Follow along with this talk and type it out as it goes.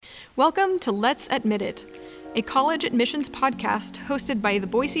Welcome to Let's Admit It, a college admissions podcast hosted by the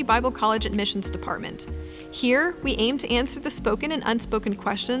Boise Bible College Admissions Department. Here, we aim to answer the spoken and unspoken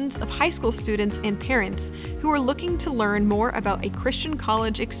questions of high school students and parents who are looking to learn more about a Christian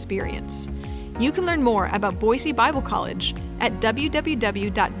college experience. You can learn more about Boise Bible College at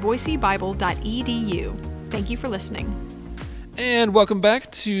www.boisebible.edu. Thank you for listening. And welcome back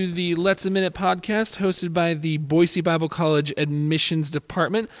to the Let's Admit It podcast hosted by the Boise Bible College Admissions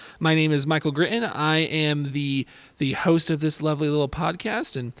Department. My name is Michael Gritton. I am the host of this lovely little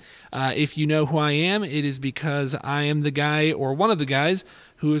podcast. And if you know who I am, it is because I am the guy or one of the guys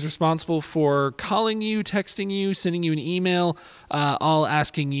who is responsible for calling you, texting you, sending you an email, all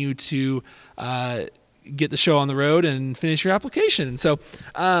asking you to get the show on the road and finish your application. So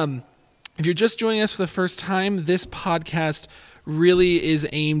if you're just joining us for the first time, this podcast really is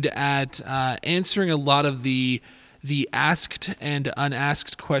aimed at answering a lot of the asked and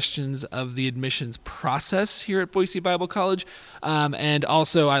unasked questions of the admissions process here at Boise Bible College. And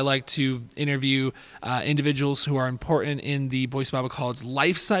also I like to interview individuals who are important in the Boise Bible College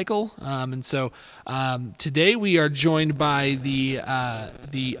life cycle. And so today we are joined by the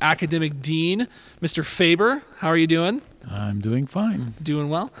academic dean, Mr. Faber. How are you doing? I'm doing fine. Doing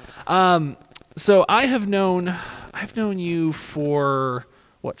well. So I've known you for,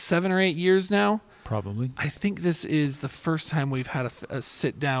 7 or 8 years now? Probably. I think this is the first time we've had a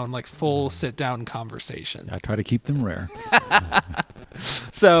sit-down, full sit-down conversation. I try to keep them rare.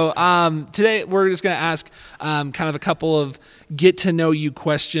 So today we're just going to ask kind of a couple of get-to-know-you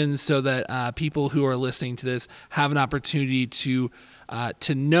questions so that people who are listening to this have an opportunity to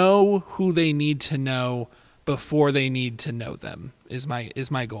know who they need to know before they need to know them is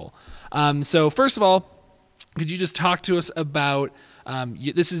my goal. So first of all, could you just talk to us about,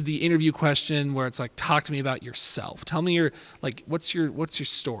 this is the interview question where it's like, talk to me about yourself. Tell me what's your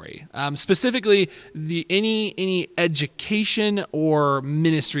story? Specifically, any education or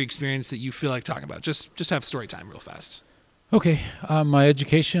ministry experience that you feel like talking about. Just have story time real fast. Okay. My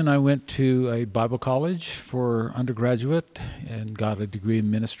education, I went to a Bible college for undergraduate and got a degree in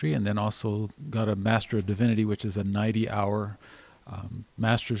ministry, and then also got a Master of Divinity, which is a 90-hour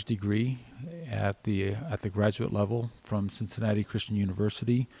master's degree at the graduate level from Cincinnati Christian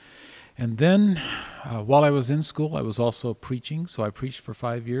University. And then while I was in school, I was also preaching, so I preached for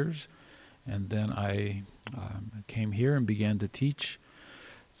 5 years, and then I came here and began to teach.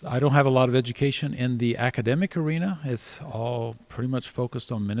 I don't have a lot of education in the academic arena. It's all pretty much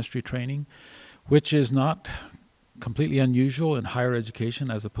focused on ministry training, which is not completely unusual in higher education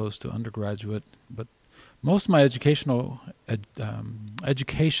as opposed to undergraduate. But most of my educational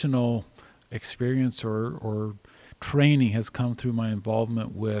experience or training has come through my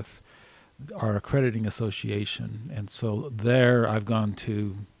involvement with our accrediting association. And so there I've gone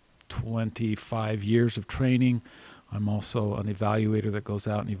to 25 years of training. I'm also an evaluator that goes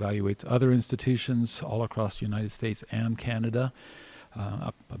out and evaluates other institutions all across the United States and Canada.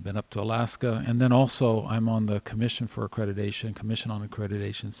 I've been up to Alaska. And then also I'm on the Commission on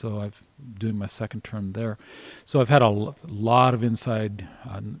Accreditation. So I'm doing my second term there. So I've had a lot of inside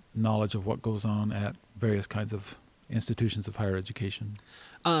knowledge of what goes on at various kinds of institutions of higher education.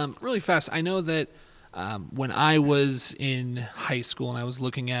 Really fast, I know that when I was in high school and I was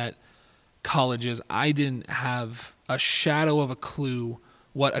looking at colleges, I didn't have a shadow of a clue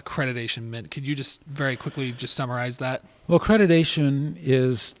what accreditation meant. Could you just very quickly just summarize that? Well, accreditation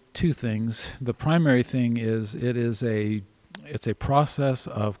is two things. The primary thing is it's a process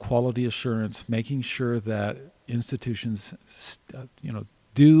of quality assurance, making sure that institutions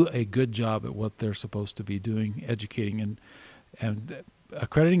do a good job at what they're supposed to be doing, educating, and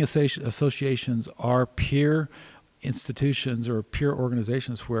accrediting associations are peer institutions or peer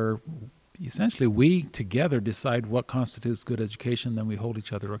organizations where essentially we together decide what constitutes good education, then we hold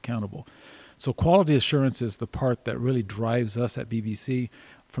each other accountable. So quality assurance is the part that really drives us at BBC.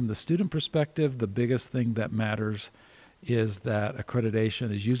 From the student perspective, the biggest thing that matters is that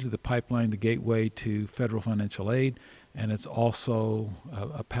accreditation is usually the pipeline, the gateway to federal financial aid, and it's also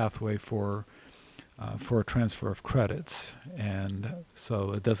a pathway for a transfer of credits. And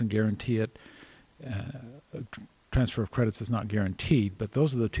so it doesn't guarantee it. Transfer of credits is not guaranteed, but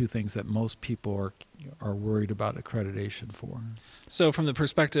those are the two things that most people are worried about accreditation for. So from the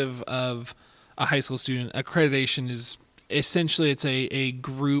perspective of a high school student, accreditation is essentially it's a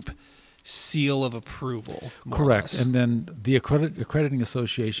group seal of approval. Correct. And then the accrediting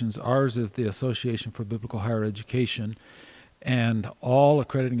associations, ours is the Association for Biblical Higher Education, and all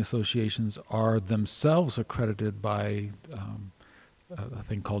accrediting associations are themselves accredited by a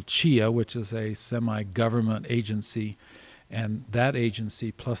thing called CHIA, which is a semi-government agency, And that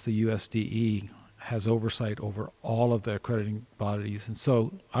agency plus the USDE has oversight over all of the accrediting bodies. And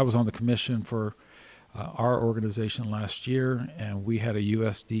so I was on the commission for our organization last year, and we had a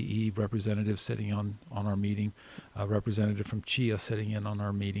USDE representative sitting on our meeting, a representative from CHIA sitting in on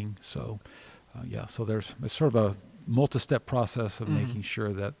our meeting. So, so there's sort of a multi-step process of making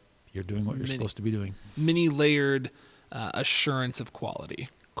sure that you're doing what you're supposed to be doing. Many layered assurance of quality.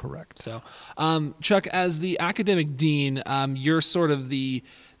 Correct. So, Chuck, as the academic dean, you're sort of the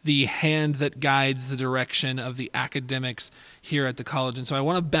hand that guides the direction of the academics here at the college. And so I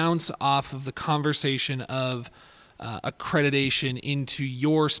want to bounce off of the conversation of accreditation into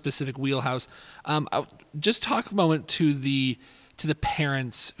your specific wheelhouse. I'll just talk a moment to the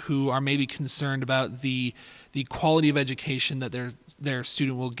parents who are maybe concerned about the quality of education that their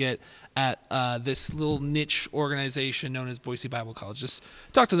student will get at this little niche organization known as Boise Bible College. Just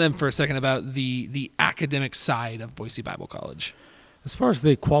talk to them for a second about the academic side of Boise Bible College. As far as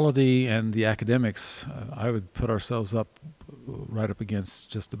the quality and the academics, I would put ourselves right up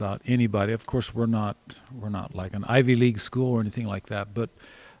against just about anybody. Of course, we're not like an Ivy League school or anything like that, but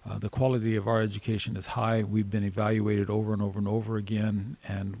the quality of our education is high. We've been evaluated over and over and over again,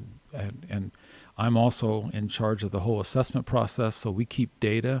 and I'm also in charge of the whole assessment process, so we keep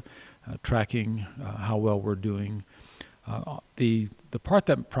data, tracking how well we're doing. The part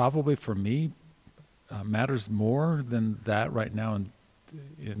that probably for me matters more than that right now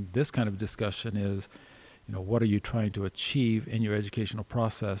in this kind of discussion is, what are you trying to achieve in your educational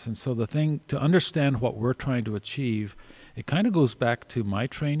process? And so the thing to understand what we're trying to achieve, it kind of goes back to my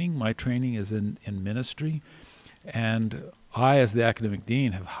training. My training is in ministry, and I, as the academic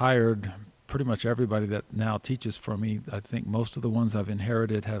dean, have hired pretty much everybody that now teaches for me. I think most of the ones I've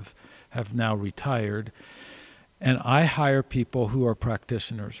inherited have now retired. And I hire people who are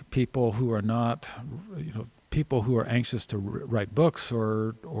practitioners, people who are not, people who are anxious to write books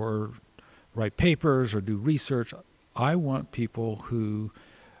or write papers or do research. I want people who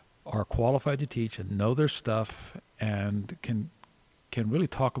are qualified to teach and know their stuff and can really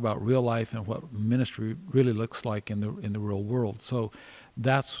talk about real life and what ministry really looks like in the real world. So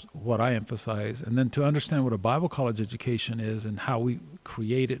that's what I emphasize. And then to understand what a Bible college education is and how we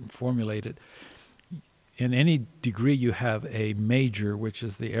create it and formulate it. In any degree, you have a major, which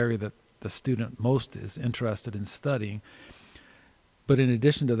is the area that the student most is interested in studying. But in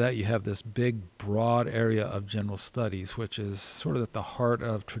addition to that, you have this big, broad area of general studies, which is sort of at the heart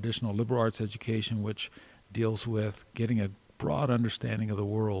of traditional liberal arts education, which deals with getting a broad understanding of the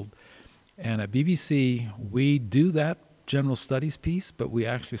world. And at BBC, we do that general studies piece, but we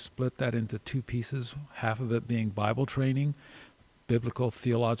actually split that into two pieces, half of it being Bible training, biblical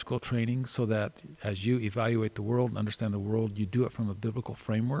theological training, so that as you evaluate the world and understand the world, you do it from a biblical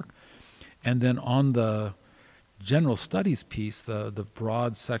framework. And then on the general studies piece, the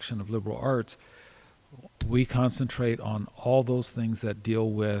broad section of liberal arts, we concentrate on all those things that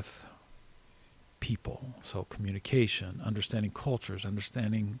deal with people. So communication, understanding cultures,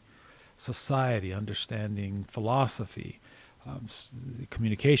 understanding society, understanding philosophy, the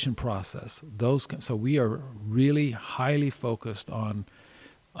communication process. So we are really highly focused on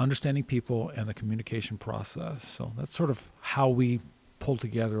understanding people and the communication process. So that's sort of how we pull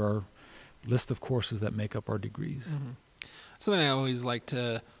together our list of courses that make up our degrees. Mm-hmm. Something I always like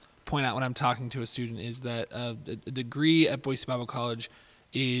to point out when I'm talking to a student is that a degree at Boise Bible College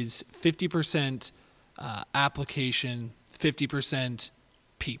is 50% application, 50%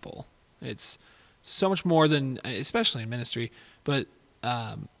 people. It's so much more than, especially in ministry, but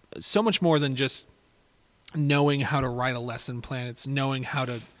so much more than just knowing how to write a lesson plan. It's knowing how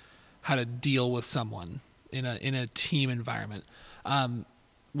to deal with someone in a team environment,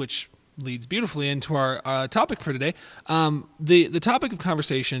 which leads beautifully into our topic for today. The topic of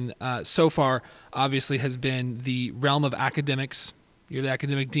conversation so far obviously has been the realm of academics. You're the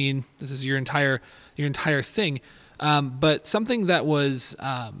academic dean. This is your entire thing. But something that was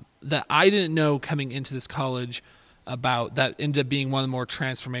that I didn't know coming into this college about, that ended up being one of the more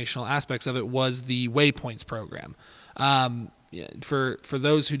transformational aspects of it, was the Waypoints program. For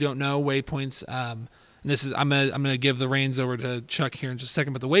those who don't know, Waypoints, and this is I'm gonna give the reins over to Chuck here in just a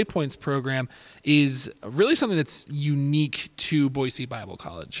second, but the Waypoints program is really something that's unique to Boise Bible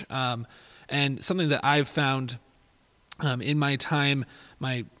College, and something that I've found in my time,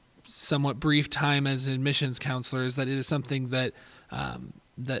 my somewhat brief time as an admissions counselor, is that it is something that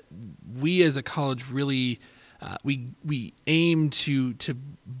that we as a college really we aim to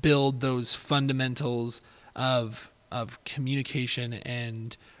build those fundamentals of communication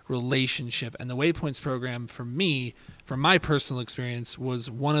and relationship. And the Waypoints program, for me, from my personal experience, was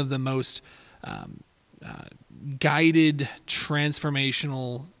one of the most guided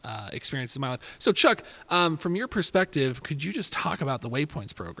transformational experiences in my life. So Chuck, from your perspective, could you just talk about the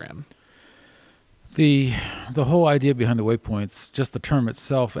Waypoints program? The whole idea behind the waypoints, just the term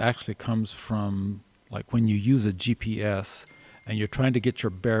itself, actually comes from like when you use a GPS and you're trying to get your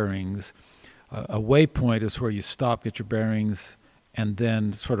bearings. A waypoint is where you stop, get your bearings, and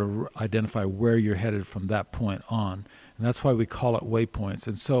then sort of identify where you're headed from that point on. And that's why we call it waypoints.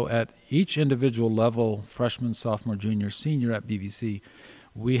 And so at each individual level, freshman, sophomore, junior, senior at BBC,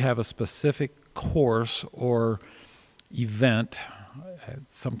 we have a specific course or event,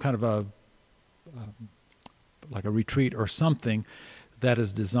 some kind of like a retreat or something that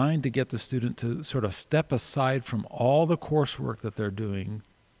is designed to get the student to sort of step aside from all the coursework that they're doing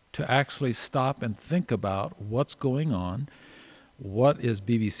to actually stop and think about what's going on, what is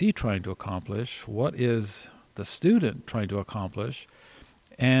BBC trying to accomplish, what is the student trying to accomplish,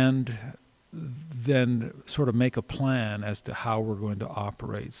 and then sort of make a plan as to how we're going to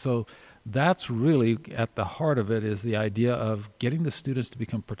operate. So that's really at the heart of it, is the idea of getting the students to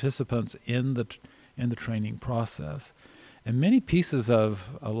become participants in the training process. And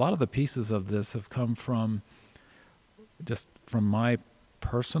a lot of the pieces of this have come from my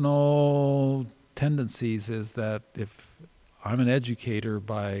personal tendencies, is that if I'm an educator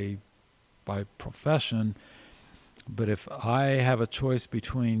by profession, but if I have a choice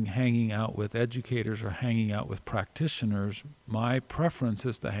between hanging out with educators or hanging out with practitioners, my preference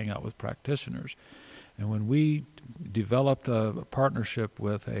is to hang out with practitioners. And when we developed a partnership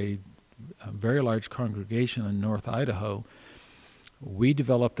with a very large congregation in North Idaho, we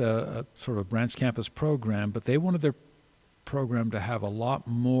developed a sort of branch campus program, but they wanted their program to have a lot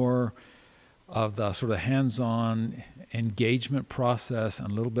more of the sort of hands-on engagement process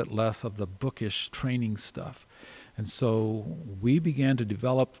and a little bit less of the bookish training stuff. And so we began to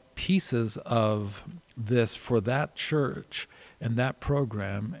develop pieces of this for that church and that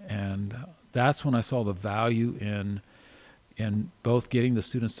program, and that's when I saw the value in both getting the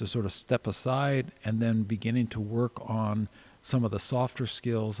students to sort of step aside and then beginning to work on some of the softer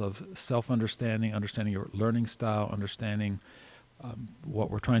skills of self-understanding, understanding your learning style, understanding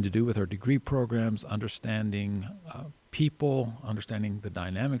what we're trying to do with our degree programs, understanding people, understanding the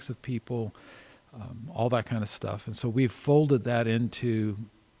dynamics of people, all that kind of stuff. And so we've folded that into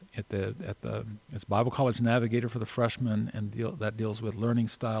it's Bible College Navigator for the freshmen, and that deals with learning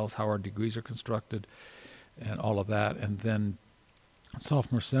styles, how our degrees are constructed, and all of that. And then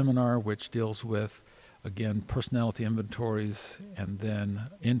sophomore seminar, which deals with, again, personality inventories, and then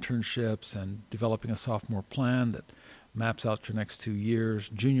internships and developing a sophomore plan that maps out your next 2 years.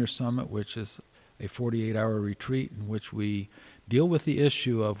 Junior Summit, which is a 48-hour retreat in which we deal with the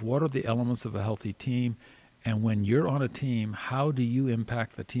issue of what are the elements of a healthy team, and when you're on a team, how do you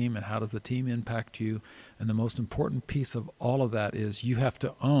impact the team and how does the team impact you? And the most important piece of all of that is you have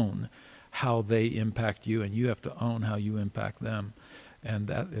to own how they impact you, and you have to own how you impact them. And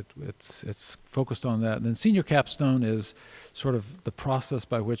that it's focused on that. And then Senior Capstone is sort of the process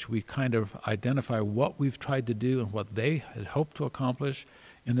by which we kind of identify what we've tried to do and what they had hoped to accomplish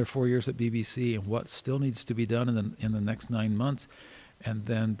in their 4 years at BBC, and what still needs to be done in the next 9 months. And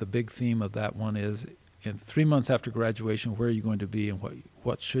then the big theme of that one is, in 3 months after graduation, where are you going to be, and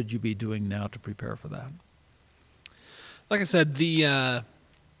what should you be doing now to prepare for that? Like I said,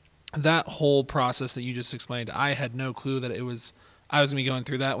 that whole process that you just explained, I had no clue that I was going to be going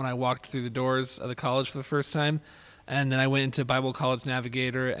through that when I walked through the doors of the college for the first time. And then I went into Bible College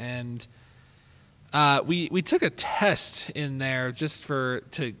Navigator, and we took a test in there just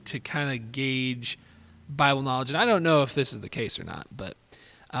to kind of gauge Bible knowledge. And I don't know if this is the case or not, but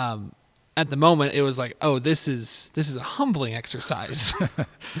at the moment it was like, oh, this is a humbling exercise.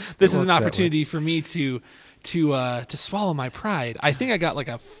 This is an opportunity for me to swallow my pride. I think I got like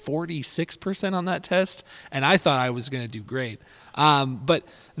a 46% on that test, and I thought I was going to do great. But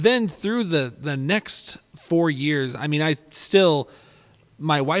then through the next 4 years, I mean,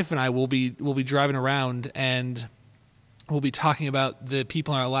 my wife and I will be driving around, and we'll be talking about the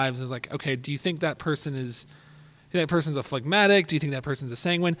people in our lives. It's like, okay, do you think that person's a phlegmatic? Do you think that person's a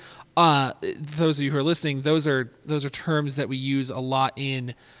sanguine? Those of you who are listening, those are terms that we use a lot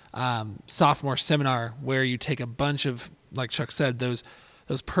in sophomore seminar, where you take a bunch of, like Chuck said, those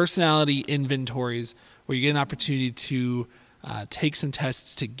personality inventories, where you get an opportunity to take some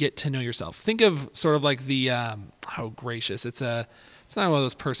tests to get to know yourself. Think of sort of like the it's not one of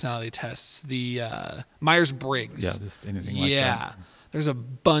those personality tests. The Myers-Briggs. Yeah, just anything like that. Yeah, there's a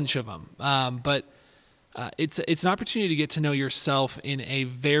bunch of them, but it's an opportunity to get to know yourself in a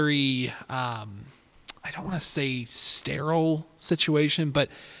very I don't want to say sterile situation, but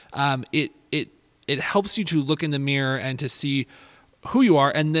it it helps you to look in the mirror and to see who you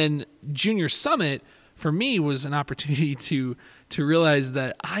are. And then Junior Summit for me was an opportunity to realize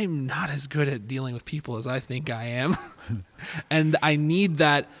that I'm not as good at dealing with people as I think I am. And I need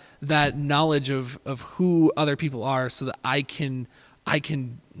that knowledge of who other people are so that I can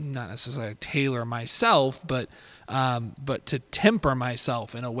not necessarily tailor myself, but to temper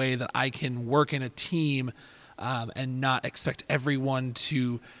myself in a way that I can work in a team and not expect everyone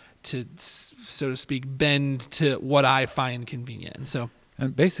to so to speak bend to what I find convenient.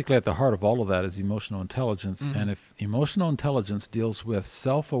 And basically at the heart of all of that is emotional intelligence. Mm-hmm. And if emotional intelligence deals with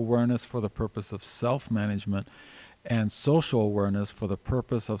self-awareness for the purpose of self-management and social awareness for the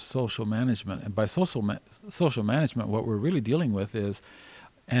purpose of social management. And by social management, what we're really dealing with is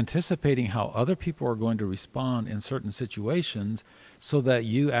anticipating how other people are going to respond in certain situations so that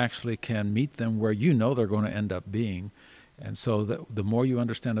you actually can meet them where you know they're going to end up being. And so the more you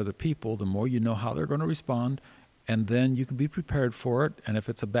understand other people, the more you know how they're going to respond, and then you can be prepared for it. And if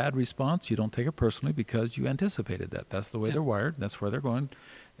it's a bad response, you don't take it personally because you anticipated that. That's the way they're wired. That's where they're going.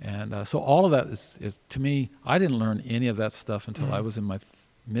 And so all of that is, to me, I didn't learn any of that stuff until I was in my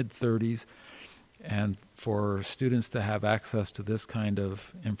mid-30s. And for students to have access to this kind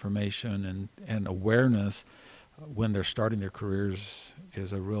of information and awareness when they're starting their careers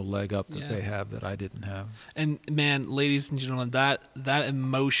is a real leg up that they have that I didn't have. And man, ladies and gentlemen, that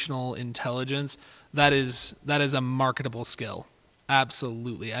emotional intelligence, that is a marketable skill.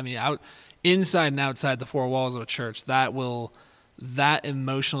 Absolutely. I mean, inside and outside the four walls of a church, that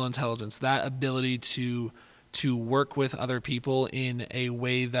emotional intelligence, that ability to work with other people in a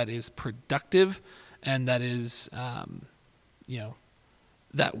way that is productive and that is,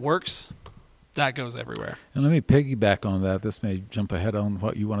 that works, that goes everywhere. And let me piggyback on that. This may jump ahead on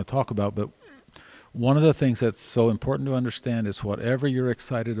what you want to talk about, but one of the things that's so important to understand is whatever you're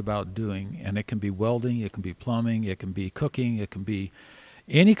excited about doing, and it can be welding, it can be plumbing, it can be cooking, it can be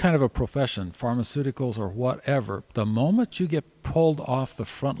any kind of a profession, pharmaceuticals or whatever, the moment you get pulled off the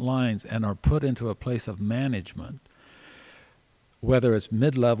front lines and are put into a place of management, whether it's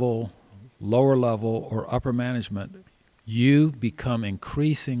mid-level, lower level, or upper management, you become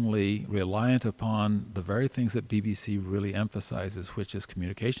increasingly reliant upon the very things that BBC really emphasizes, which is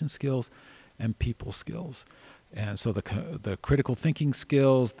communication skills and people skills. And so the critical thinking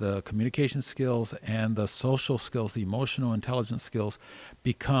skills, the communication skills, and the social skills, the emotional intelligence skills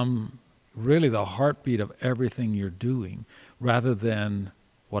become really the heartbeat of everything you're doing, rather than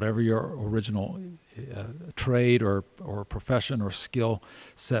whatever your original trade or profession or skill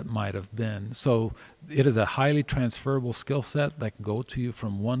set might have been. So it is a highly transferable skill set that can go to you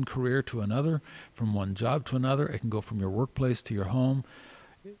from one career to another, from one job to another. It can go from your workplace to your home.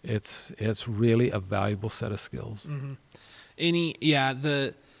 It's really a valuable set of skills. Mm-hmm.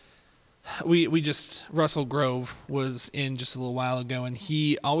 We just, Russell Grove was in just a little while ago, and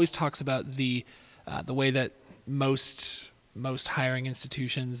he always talks about the way that most hiring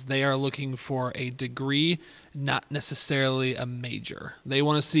institutions, they are looking for a degree, not necessarily a major. They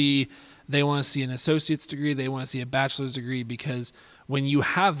want to see an associate's degree, they want to see a bachelor's degree, because when you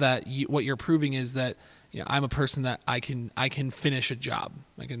have that, what you're proving is that, I'm a person that I can finish a job.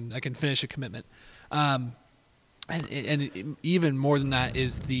 I can finish a commitment. And even more than that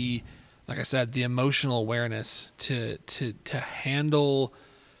is like I said, the emotional awareness to handle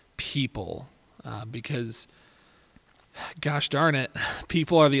people, because gosh darn it,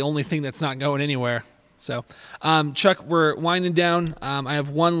 people are the only thing that's not going anywhere. So, Chuck, we're winding down. I have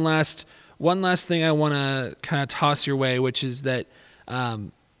one last thing I want to kind of toss your way, which is that,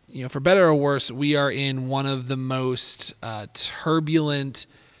 for better or worse, we are in one of the most turbulent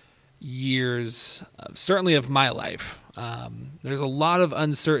years, certainly of my life. There's a lot of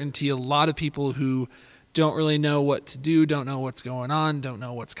uncertainty, a lot of people who don't really know what to do, don't know what's going on, don't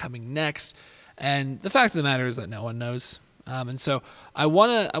know what's coming next. And the fact of the matter is that no one knows. And so I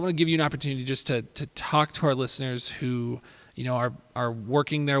want to give you an opportunity just to talk to our listeners who, are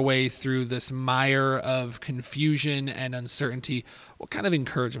working their way through this mire of confusion and uncertainty. What kind of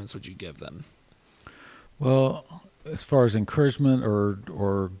encouragements would you give them? Well, as far as encouragement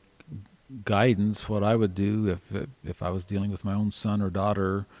or guidance, what I would do if I was dealing with my own son or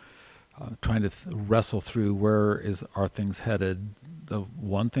daughter, trying to wrestle through are things headed, the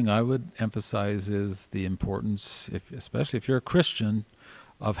one thing I would emphasize is the importance, especially if you're a Christian,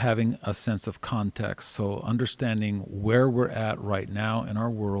 of having a sense of context. So understanding where we're at right now in our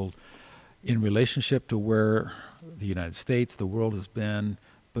world in relationship to where the United States, the world has been.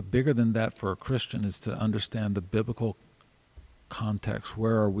 But bigger than that for a Christian is to understand the biblical context.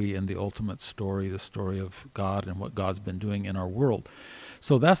 Where are we in the ultimate story, the story of God and what God's been doing in our world?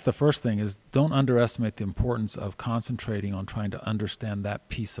 So that's the first thing, is don't underestimate the importance of concentrating on trying to understand that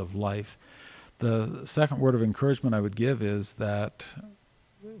piece of life. The second word of encouragement I would give is that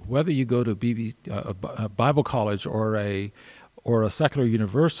whether you go to a Bible college or a secular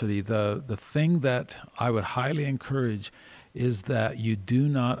university, the thing that I would highly encourage is that you do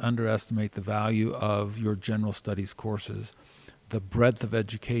not underestimate the value of your general studies courses, the breadth of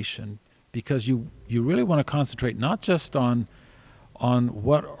education, because you really want to concentrate not just on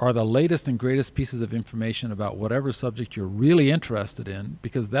what are the latest and greatest pieces of information about whatever subject you're really interested in,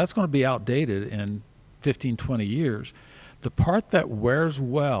 because that's going to be outdated in 15, 20 years. The part that wears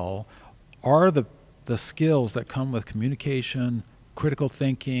well are the skills that come with communication, critical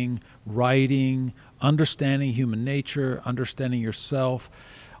thinking, writing, understanding human nature, understanding yourself.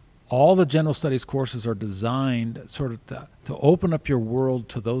 All the general studies courses are designed sort of to open up your world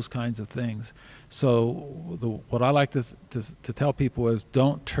to those kinds of things. So what I like to tell people is,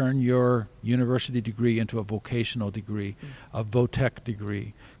 don't turn your university degree into a vocational degree, a vo-tech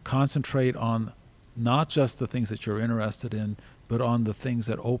degree. Concentrate on not just the things that you're interested in, but on the things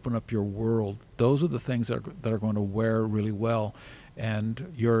that open up your world. Those are the things that are going to wear really well.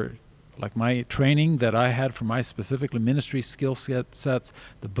 And like my training that I had for my specifically ministry skill sets,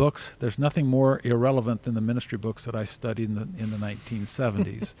 the books, there's nothing more irrelevant than the ministry books that I studied in the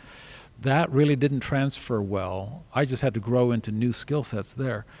 1970s. That really didn't transfer well. I just had to grow into new skill sets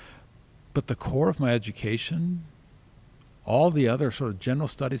there. But the core of my education, all the other sort of general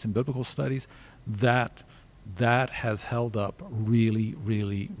studies and biblical studies, that has held up really,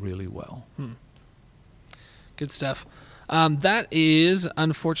 really, really well. Good stuff. That is,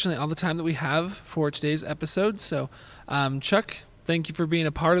 unfortunately, all the time that we have for today's episode. So, Chuck, thank you for being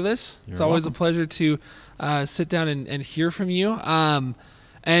a part of this. It's always a pleasure to sit down and hear from you.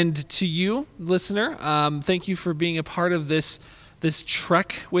 And to you, listener, thank you for being a part of this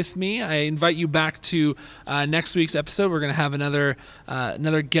trek with me. I invite you back to next week's episode. We're going to have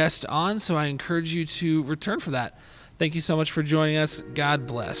another guest on, so I encourage you to return for that. Thank you so much for joining us. God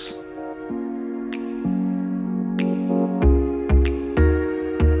bless.